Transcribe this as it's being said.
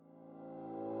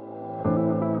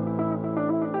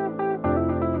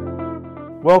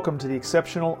Welcome to the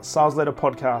Exceptional Sales Leader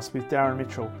Podcast with Darren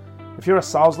Mitchell. If you're a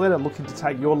sales leader looking to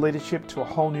take your leadership to a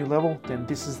whole new level, then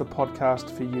this is the podcast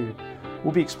for you.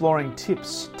 We'll be exploring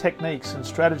tips, techniques, and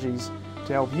strategies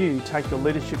to help you take your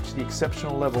leadership to the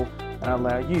exceptional level and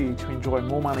allow you to enjoy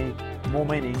more money, more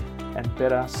meaning, and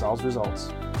better sales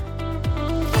results.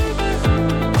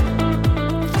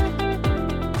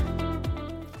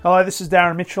 Hello, this is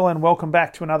Darren Mitchell and welcome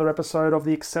back to another episode of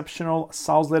the Exceptional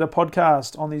Sales Leader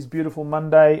Podcast on this beautiful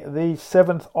Monday, the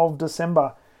 7th of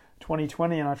December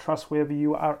 2020. And I trust wherever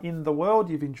you are in the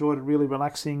world, you've enjoyed a really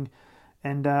relaxing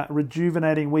and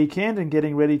rejuvenating weekend and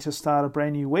getting ready to start a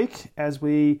brand new week as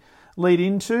we lead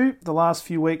into the last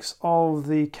few weeks of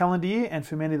the calendar year and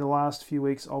for many the last few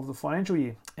weeks of the financial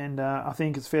year. And I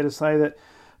think it's fair to say that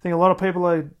I think a lot of people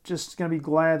are just going to be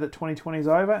glad that 2020 is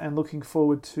over and looking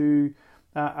forward to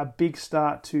a big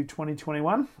start to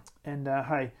 2021. And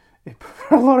hey,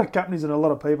 for a lot of companies and a lot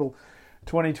of people,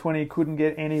 2020 couldn't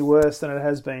get any worse than it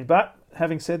has been. But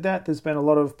having said that, there's been a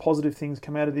lot of positive things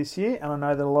come out of this year. And I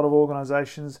know that a lot of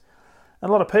organisations and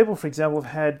a lot of people, for example,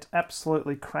 have had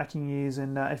absolutely cracking years.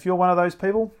 And if you're one of those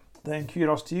people, then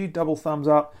kudos to you, double thumbs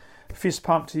up, fist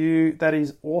pump to you. That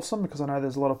is awesome, because I know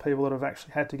there's a lot of people that have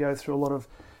actually had to go through a lot of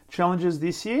challenges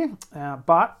this year,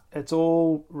 but it's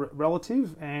all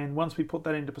relative. And once we put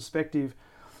that into perspective,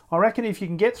 I reckon if you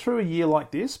can get through a year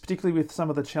like this, particularly with some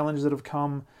of the challenges that have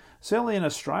come, certainly in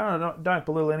Australia, I don't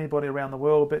belittle anybody around the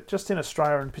world, but just in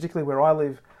Australia and particularly where I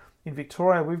live in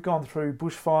Victoria, we've gone through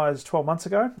bushfires 12 months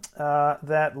ago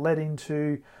that led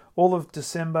into all of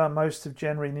December, most of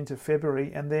January and into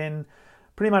February, and then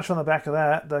pretty much on the back of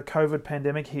that, the COVID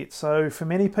pandemic hit. So for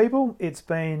many people, it's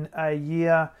been a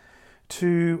year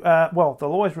to, they'll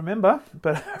always remember,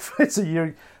 but it's a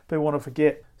year people want to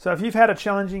forget. So if you've had a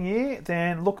challenging year,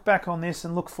 then look back on this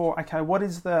and look for, okay, what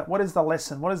is the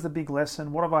lesson? What is the big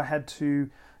lesson? What have I had to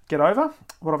get over?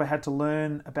 What have I had to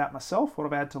learn about myself? What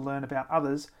have I had to learn about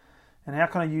others? And how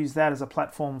can I use that as a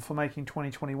platform for making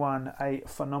 2021 a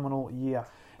phenomenal year?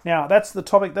 Now, that's the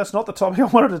topic. That's not the topic I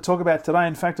wanted to talk about today.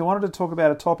 In fact, I wanted to talk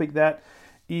about a topic that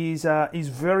is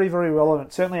very, very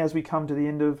relevant, certainly as we come to the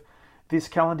end of this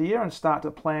calendar year and start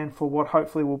to plan for what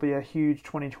hopefully will be a huge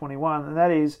 2021, and that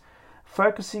is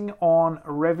focusing on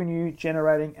revenue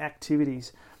generating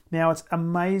activities. Now, it's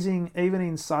amazing, even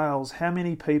in sales, how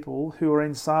many people who are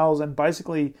in sales and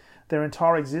basically their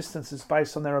entire existence is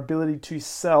based on their ability to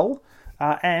sell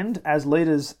and as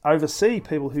leaders oversee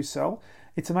people who sell.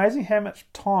 It's amazing how much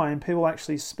time people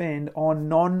actually spend on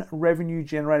non-revenue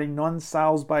generating,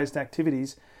 non-sales based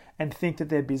activities and think that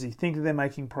they're busy, think that they're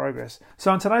making progress.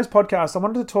 So in today's podcast, I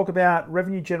wanted to talk about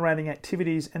revenue generating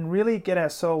activities and really get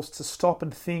ourselves to stop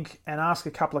and think and ask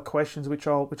a couple of questions, which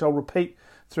I'll repeat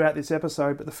throughout this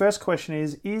episode. But the first question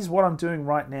is what I'm doing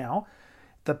right now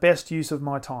the best use of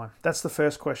my time? That's the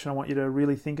first question I want you to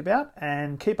really think about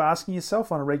and keep asking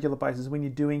yourself on a regular basis when you're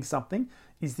doing something,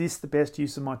 is this the best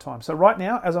use of my time? So right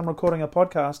now, as I'm recording a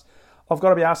podcast, I've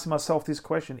got to be asking myself this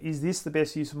question: is this the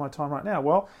best use of my time right now?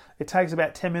 Well, it takes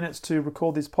about 10 minutes to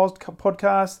record this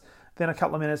podcast, then a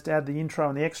couple of minutes to add the intro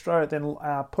and the extra, then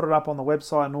put it up on the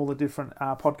website and all the different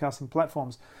podcasting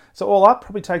platforms. So all up,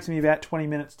 probably takes me about 20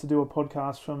 minutes to do a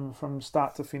podcast from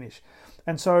start to finish.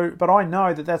 And so, but I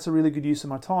know that that's a really good use of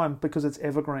my time because it's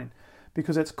evergreen,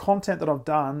 because it's content that I've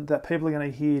done that people are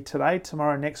going to hear today,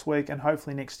 tomorrow, next week, and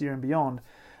hopefully next year and beyond,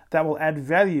 that will add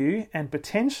value and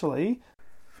potentially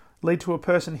lead to a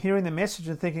person hearing the message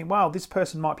and thinking, wow, this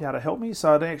person might be able to help me.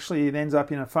 So it ends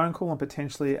up in a phone call and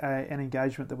potentially an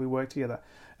engagement that we work together.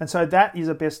 And so that is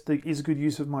a good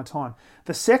use of my time.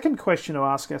 The second question to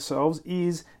ask ourselves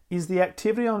is the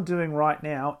activity I'm doing right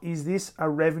now, is this a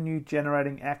revenue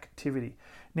generating activity?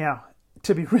 Now,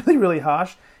 to be really, really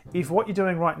harsh, if what you're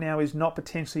doing right now is not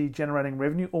potentially generating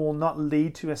revenue or will not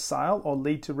lead to a sale or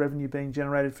lead to revenue being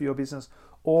generated for your business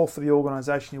or for the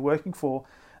organization you're working for,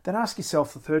 then ask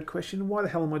yourself the third question: why the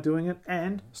hell am I doing it?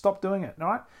 And stop doing it, all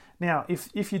right? Now,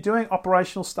 if you're doing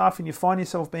operational stuff and you find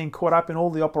yourself being caught up in all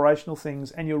the operational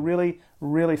things and you're really,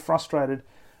 really frustrated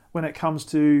when it comes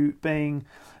to being,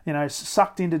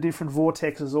 sucked into different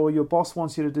vortexes, or your boss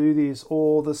wants you to do this,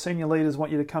 or the senior leaders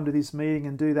want you to come to this meeting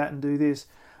and do that and do this,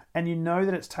 and you know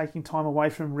that it's taking time away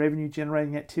from revenue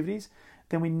generating activities,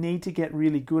 then we need to get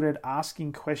really good at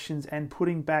asking questions and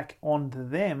putting back onto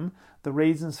them the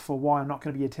reasons for why I'm not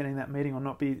going to be attending that meeting or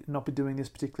not be doing this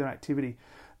particular activity.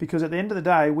 Because at the end of the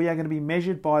day, we are going to be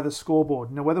measured by the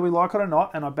scoreboard. Now, whether we like it or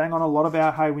not, and I bang on a lot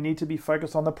about, hey, we need to be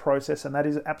focused on the process, and that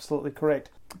is absolutely correct.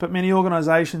 But many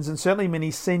organizations, and certainly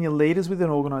many senior leaders within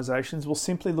organizations, will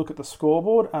simply look at the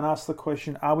scoreboard and ask the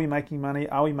question, are we making money?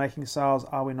 Are we making sales?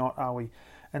 Are we not? Are we?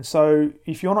 And so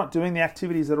if you're not doing the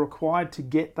activities that are required to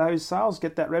get those sales,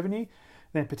 get that revenue,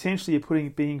 then potentially you're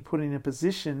being put in a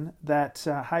position that,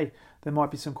 hey, there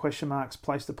might be some question marks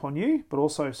placed upon you, but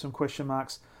also some question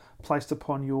marks placed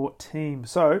upon your team.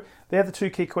 So they're the two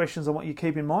key questions I want you to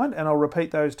keep in mind, and I'll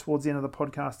repeat those towards the end of the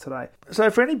podcast today. So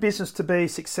for any business to be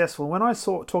successful, when I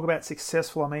talk about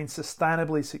successful, I mean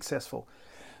sustainably successful.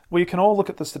 We can all look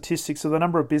at the statistics of the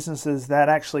number of businesses that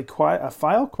actually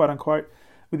fail, quote unquote,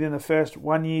 within the first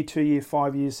 1 year, 2 year,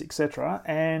 5 years, etc.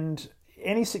 And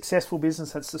any successful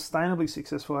business that's sustainably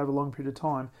successful over a long period of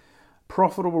time,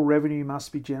 profitable revenue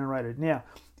must be generated. Now,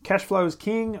 cash flow is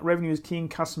king, revenue is king,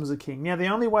 customers are king. Now, the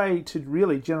only way to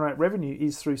really generate revenue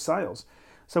is through sales.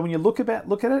 So when you look at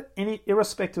it,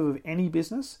 irrespective of any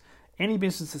business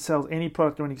that sells any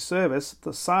product or any service,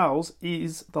 the sales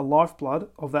is the lifeblood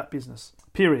of that business,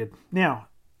 period. Now,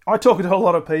 I talk to a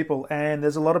lot of people, and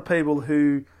there's a lot of people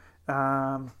who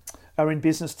are in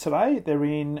business today. They're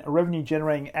in revenue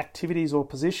generating activities or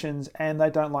positions, and they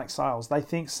don't like sales. They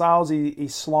think sales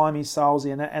is slimy,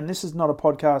 salesy, and this is not a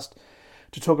podcast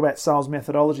to talk about sales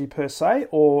methodology per se,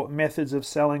 or methods of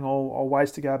selling, or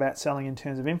ways to go about selling in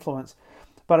terms of influence.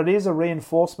 But it is a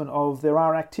reinforcement of there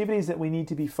are activities that we need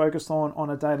to be focused on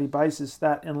a daily basis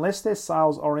that unless they're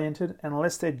sales oriented and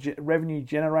unless they're revenue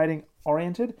generating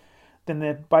oriented, then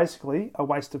they're basically a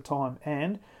waste of time,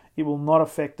 and it will not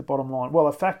affect the bottom line. Well,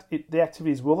 in fact, the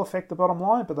activities will affect the bottom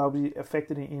line, but they'll be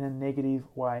affected in a negative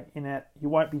way, in that you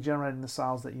won't be generating the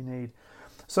sales that you need.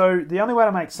 So the only way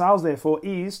to make sales, therefore,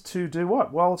 is to do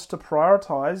what? Well, it's to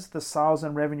prioritize the sales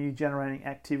and revenue generating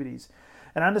activities.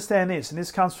 And understand this, and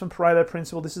this comes from Pareto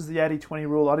principle. This is the 80-20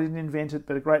 rule. I didn't invent it,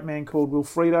 but a great man called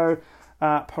Wilfredo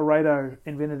Pareto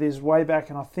invented this way back,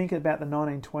 and I think about the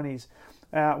 1920s.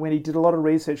 When he did a lot of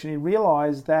research, and he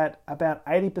realized that about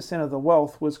 80% of the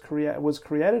wealth was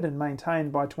created and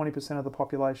maintained by 20% of the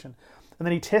population. And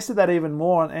then he tested that even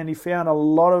more, and he found a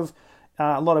lot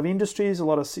of industries, a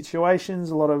lot of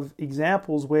situations, a lot of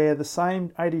examples where the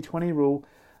same 80-20 rule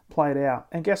played out.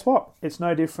 And guess what? It's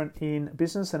no different in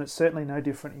business, and it's certainly no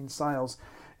different in sales.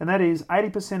 And that is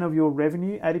 80% of your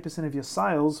revenue, 80% of your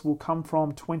sales will come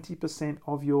from 20%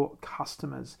 of your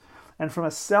customers. And from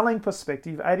a selling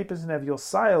perspective, 80% of your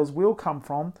sales will come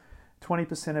from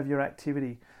 20% of your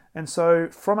activity. And so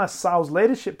from a sales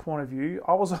leadership point of view,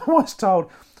 I was always told,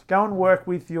 go and work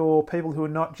with your people who are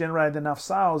not generating enough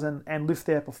sales and lift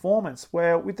their performance.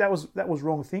 Well, that was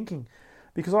wrong thinking,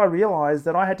 because I realized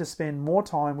that I had to spend more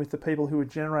time with the people who were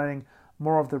generating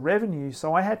more of the revenue.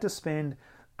 So I had to spend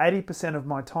 80% of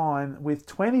my time with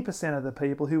 20% of the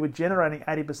people who were generating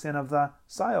 80% of the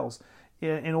sales,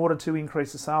 in order to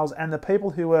increase the sales. And the people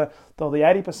who were the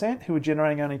 80% who were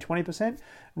generating only 20%,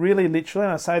 really literally,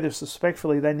 and I say this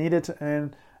respectfully, they needed to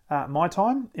earn my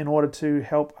time in order to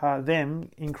help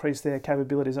them increase their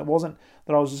capabilities. It wasn't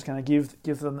that I was just going to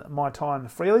give them my time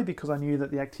freely, because I knew that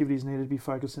the activities needed to be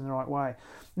focused in the right way.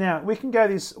 Now, we can go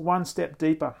this one step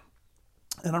deeper.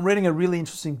 And I'm reading a really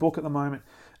interesting book at the moment,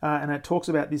 and it talks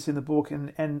about this in the book.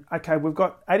 And okay, we've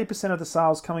got 80% of the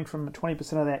sales coming from 20%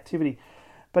 of the activity.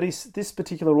 But this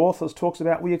particular author talks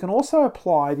about, well, you can also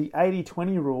apply the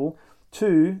 80-20 rule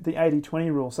to the 80-20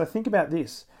 rule. So think about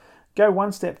this. Go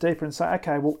one step deeper and say,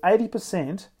 okay, well,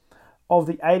 80% of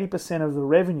the 80% of the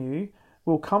revenue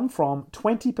will come from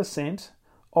 20%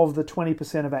 of the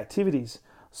 20% of activities.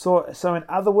 So in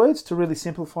other words, to really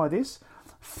simplify this,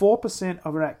 4%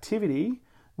 of our activity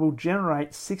will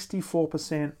generate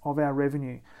 64% of our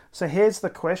revenue. So here's the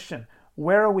question.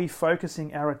 Where are we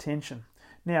focusing our attention?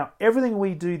 Now, everything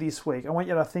we do this week, I want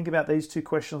you to think about these two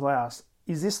questions I asked.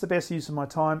 Is this the best use of my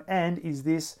time? And is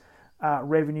this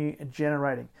revenue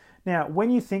generating? Now, when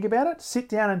you think about it, sit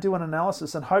down and do an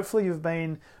analysis. And hopefully you've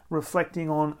been reflecting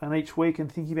on each week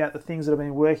and thinking about the things that have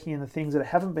been working and the things that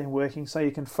haven't been working, so you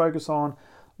can focus on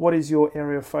what is your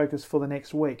area of focus for the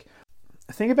next week.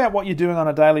 Think about what you're doing on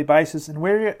a daily basis and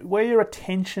where your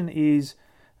attention is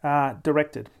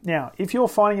directed. Now, if you're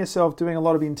finding yourself doing a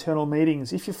lot of internal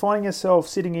meetings, if you're finding yourself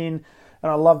sitting in,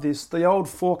 and I love this, the old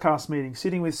forecast meeting,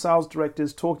 sitting with sales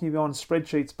directors, talking on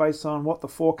spreadsheets based on what the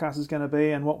forecast is going to be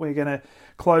and what we're going to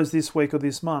close this week or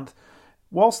this month.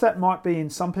 Whilst that might be in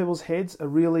some people's heads a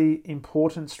really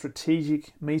important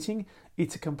strategic meeting,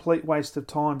 it's a complete waste of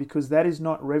time, because that is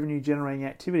not revenue generating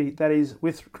activity. That is,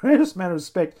 with greatest amount of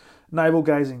respect, navel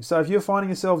gazing. So if you're finding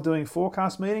yourself doing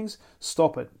forecast meetings,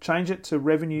 stop it. Change it to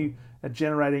revenue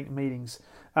generating meetings.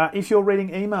 If you're reading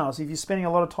emails, if you're spending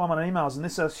a lot of time on emails, and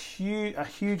this is a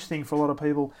huge thing for a lot of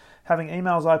people, having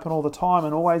emails open all the time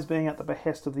and always being at the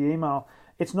behest of the email,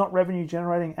 it's not revenue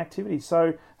generating activity.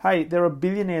 So, hey, there are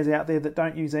billionaires out there that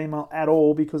don't use email at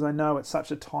all because they know it's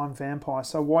such a time vampire.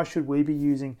 So why should we be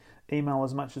using email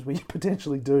as much as we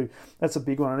potentially do? That's a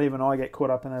big one, and even I get caught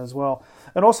up in that as well.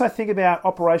 And also think about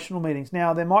operational meetings.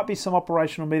 Now, there might be some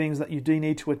operational meetings that you do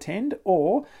need to attend,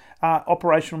 or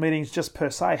operational meetings just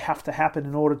per se have to happen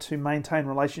in order to maintain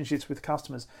relationships with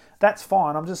customers. That's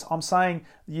fine. I'm saying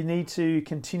you need to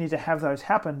continue to have those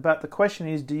happen, but the question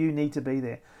is, do you need to be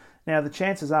there? Now, the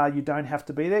chances are you don't have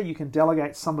to be there. You can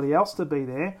delegate somebody else to be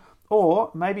there,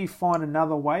 or maybe find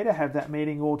another way to have that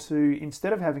meeting, or to,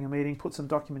 instead of having a meeting, put some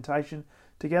documentation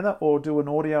together, or do an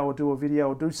audio, or do a video,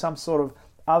 or do some sort of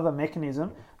other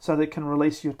mechanism so that it can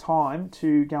release your time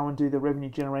to go and do the revenue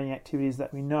generating activities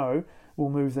that we know will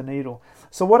move the needle.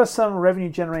 So what are some revenue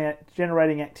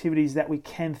generating activities that we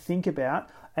can think about?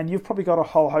 And you've probably got a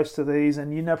whole host of these,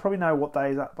 and you probably know what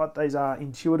these are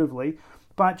intuitively.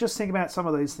 But just think about some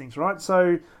of these things, right?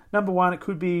 So number one, it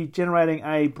could be generating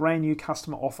a brand new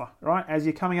customer offer, right? As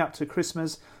you're coming up to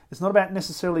Christmas, it's not about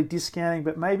necessarily discounting,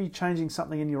 but maybe changing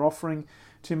something in your offering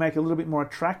to make it a little bit more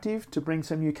attractive, to bring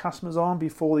some new customers on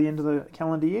before the end of the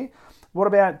calendar year. What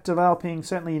about developing,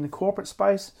 certainly in the corporate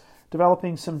space,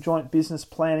 developing some joint business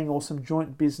planning or some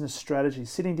joint business strategies,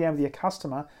 sitting down with your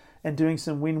customer and doing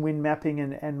some win-win mapping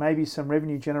and maybe some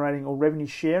revenue generating or revenue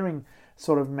sharing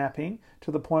sort of mapping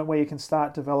to the point where you can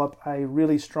start develop a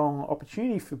really strong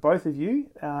opportunity for both of you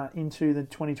into the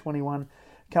 2021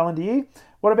 calendar year.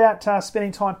 What about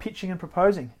spending time pitching and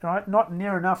proposing? Right? Not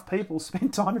near enough people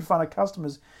spend time in front of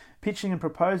customers pitching and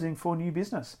proposing for new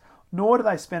business, nor do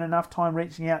they spend enough time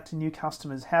reaching out to new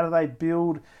customers. How do they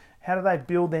build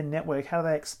their network? How do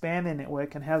they expand their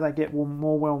network? And how do they get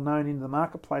more well known into the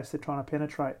marketplace they're trying to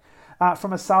penetrate?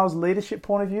 From a sales leadership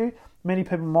point of view, many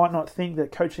people might not think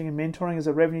that coaching and mentoring is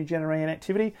a revenue generating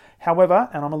activity. However,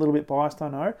 and I'm a little bit biased, I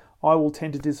know, I will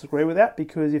tend to disagree with that,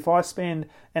 because if I spend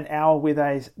an hour with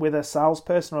a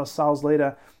salesperson or a sales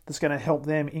leader that's going to help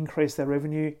them increase their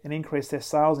revenue and increase their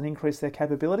sales and increase their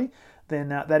capability, then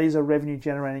that is a revenue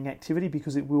generating activity,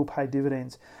 because it will pay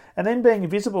dividends. And then being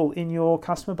visible in your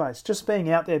customer base, just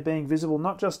being out there, being visible,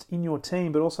 not just in your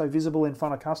team, but also visible in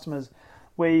front of customers,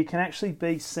 where you can actually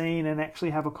be seen and actually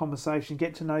have a conversation,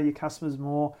 get to know your customers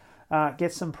more,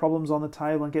 get some problems on the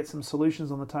table and get some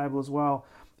solutions on the table as well,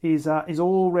 is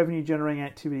all revenue generating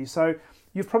activities. So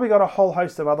you've probably got a whole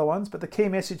host of other ones, but the key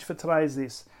message for today is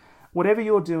this. Whatever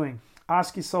you're doing,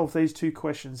 ask yourself these two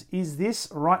questions. Is this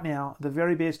right now the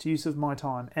very best use of my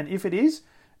time? And if it is,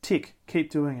 tick,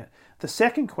 keep doing it. The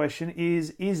second question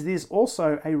is this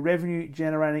also a revenue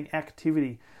generating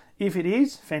activity? If it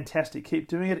is, fantastic, keep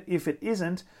doing it. If it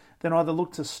isn't, then either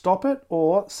look to stop it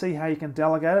or see how you can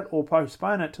delegate it or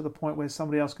postpone it to the point where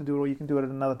somebody else can do it, or you can do it at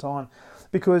another time.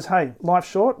 Because, hey, life's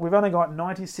short. We've only got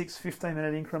 96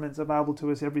 15-minute increments available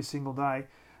to us every single day.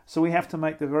 So we have to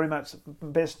make the very much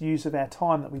best use of our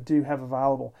time that we do have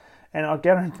available. And I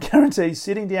guarantee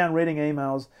sitting down, reading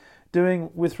emails, doing,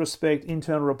 with respect,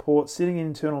 internal reports, sitting in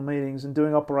internal meetings and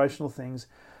doing operational things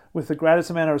with the greatest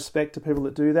amount of respect to people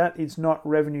that do that, it's not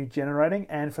revenue generating.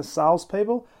 And for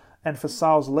salespeople and for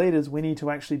sales leaders, we need to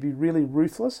actually be really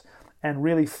ruthless and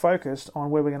really focused on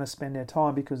where we're going to spend our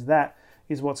time, because that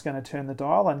is what's going to turn the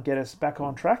dial and get us back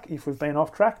on track if we've been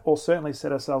off track, or certainly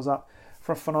set ourselves up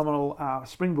for a phenomenal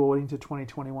springboard into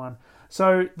 2021.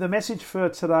 So the message for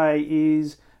today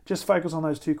is just focus on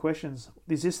those two questions.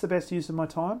 Is this the best use of my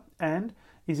time? And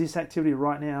is this activity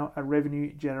right now a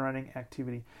revenue generating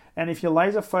activity? And if you're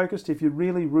laser focused, if you're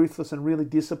really ruthless and really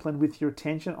disciplined with your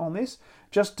attention on this,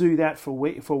 just do that for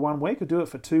 1 week, or do it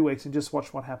for 2 weeks and just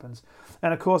watch what happens.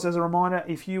 And of course, as a reminder,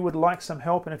 if you would like some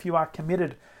help and if you are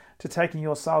committed to taking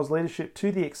your sales leadership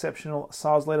to the exceptional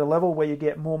sales leader level, where you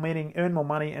get more meaning, earn more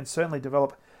money, and certainly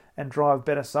develop and drive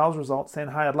better sales results, then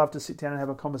hey, I'd love to sit down and have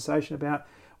a conversation about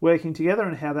working together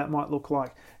and how that might look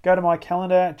like. Go to my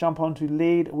calendar, jump onto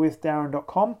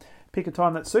leadwithdarren.com, pick a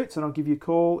time that suits, and I'll give you a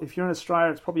call. If you're in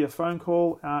Australia, it's probably a phone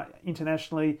call.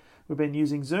 Internationally, we've been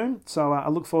using Zoom, so I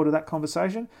look forward to that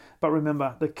conversation. But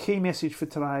remember, the key message for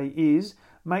today is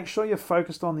make sure you're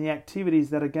focused on the activities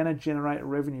that are going to generate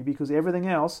revenue, because everything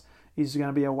else is going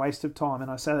to be a waste of time. And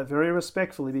I say that very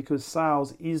respectfully, because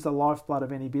sales is the lifeblood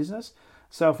of any business.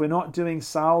 So if we're not doing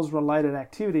sales-related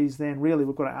activities, then really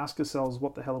we've got to ask ourselves,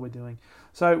 what the hell are we doing?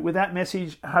 So with that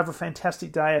message, have a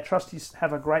fantastic day. I trust you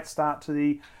have a great start to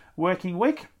the working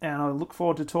week, and I look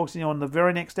forward to talking to you on the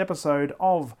very next episode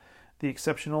of the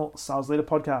Exceptional Sales Leader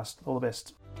Podcast. All the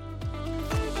best.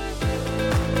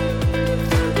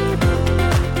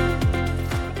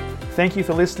 Thank you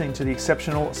for listening to the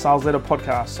Exceptional Sales Leader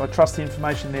Podcast. I trust the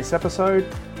information in this episode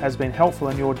has been helpful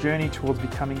in your journey towards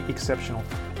becoming exceptional.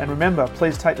 And remember,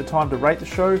 please take the time to rate the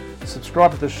show,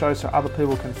 subscribe to the show so other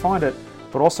people can find it.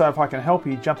 But also, if I can help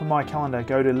you, jump on my calendar,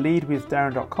 go to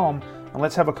leadwithdarren.com and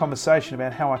let's have a conversation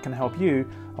about how I can help you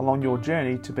along your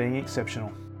journey to being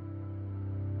exceptional.